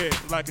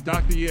Like a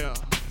doctor, yeah.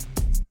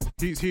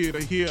 He's here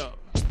to heal.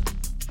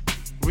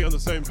 We on the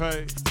same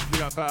page. We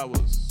got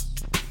powers.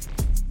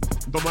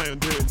 The man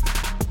did.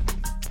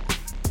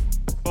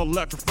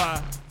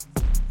 Electrify.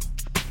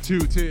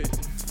 210.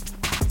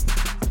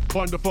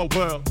 Wonderful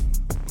world.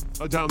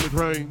 Down the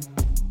drain.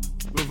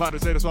 The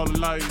virus ate us all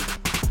alive.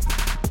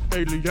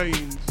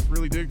 Aliens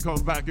really did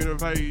come back and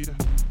invade.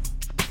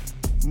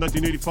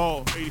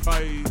 1984,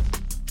 85.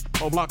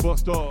 Oh,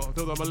 Blockbuster,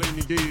 till the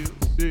millennium years.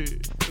 Yeah,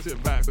 let's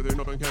sit back, but there's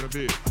nothing kind of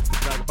big.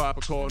 Got a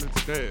popcorn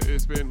instead.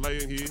 It's been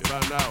laying here by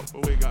now.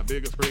 But we got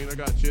bigger screen, I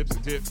got chips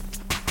and dips.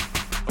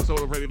 I'm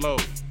soda pretty low.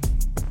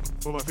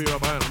 Put my feet up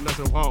behind, I'm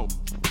nesting home.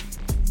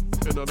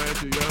 In the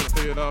mansion, you're gonna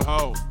feel at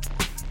home.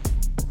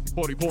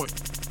 40 point,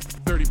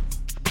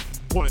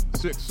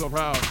 30.6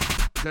 around.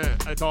 Damn,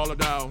 I call it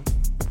down.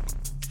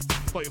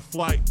 Play a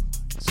flight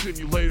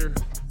simulator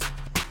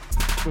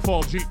with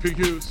all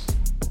GPUs,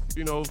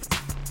 you know,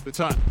 the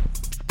top.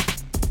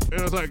 And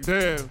I was like,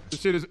 damn,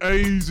 this shit is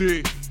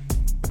easy.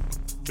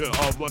 Yeah,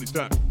 all money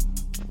stack.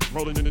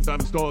 Rolling in the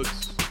diamond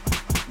studs.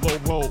 Low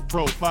roll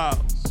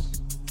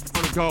profiles.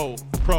 On the go.